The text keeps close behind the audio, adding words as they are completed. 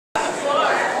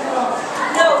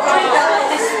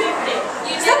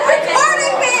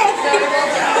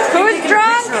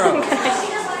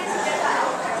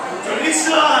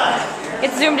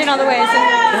zoomed in all the way. So.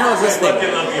 What the hell is this thing?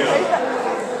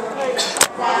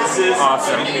 This is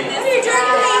awesome.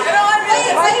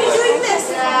 Why are you doing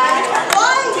this?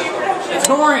 Why? It's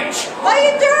orange. Why are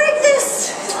you doing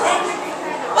this?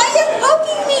 Why are you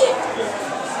poking me?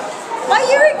 Why are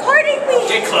you recording me?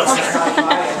 Get closer.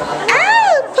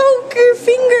 Ow! Poke your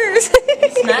fingers.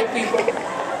 Smack me.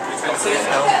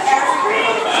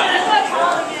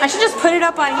 I should just put it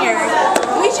up on here.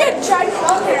 We should try to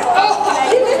come here. I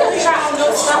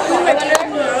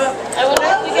wonder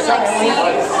if we can like see, you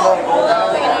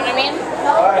know what I mean?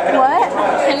 What?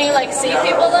 Can you like see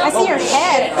people though? I see your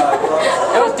head.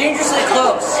 That was dangerously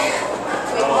close.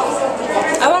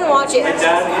 I want to watch it. Why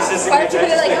don't you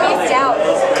put it like face out?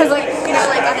 Cause like, you know,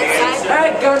 like on its side.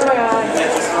 Alright, go to my eye.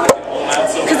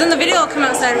 Cause then the video will come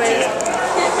out sideways.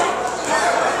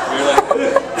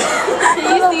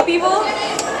 Can you see people?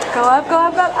 Go up, go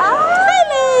up, go up. Ah,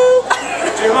 hello.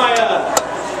 Jeremiah.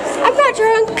 I'm not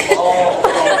drunk.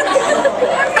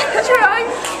 I'm not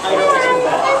drunk.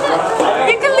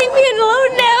 You can leave me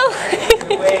alone now.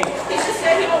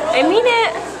 I mean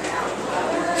it.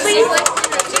 Please.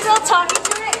 She's all talking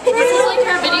to it. This is like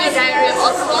her video diary of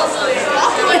alcohol.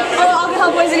 Oh,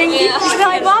 alcohol poisoning. Yeah. She's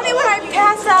like, Mommy, when I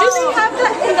pass out. Do they have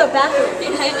that in the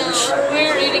bathroom? I know.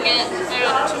 We were reading it. I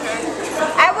read it to her.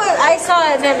 I saw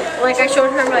it then, like I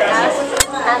showed her my ass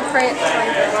and print for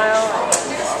a while.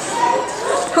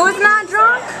 Who's not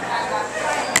drunk?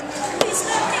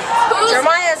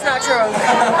 Jeremiah's not drunk.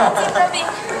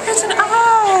 It's an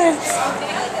eyes.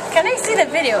 Can I see the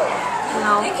video?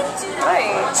 No.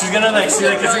 Why? She's gonna like see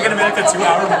like, is it gonna be like a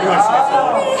 2-hour movie when she's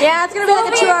home? Yeah, it's gonna be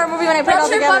like a 2-hour movie when I put it all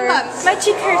together. My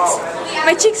cheek hurts.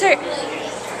 My cheeks hurt.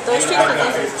 Those cheeks are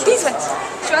These ones.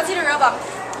 She wants you to rub them.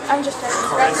 I'm just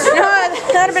tired. No,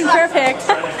 that would have been perfect.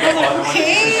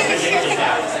 Okay.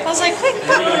 I was like, quick,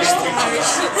 put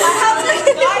mustache. I have to.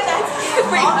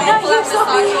 Wait, pull out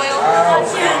massage oil.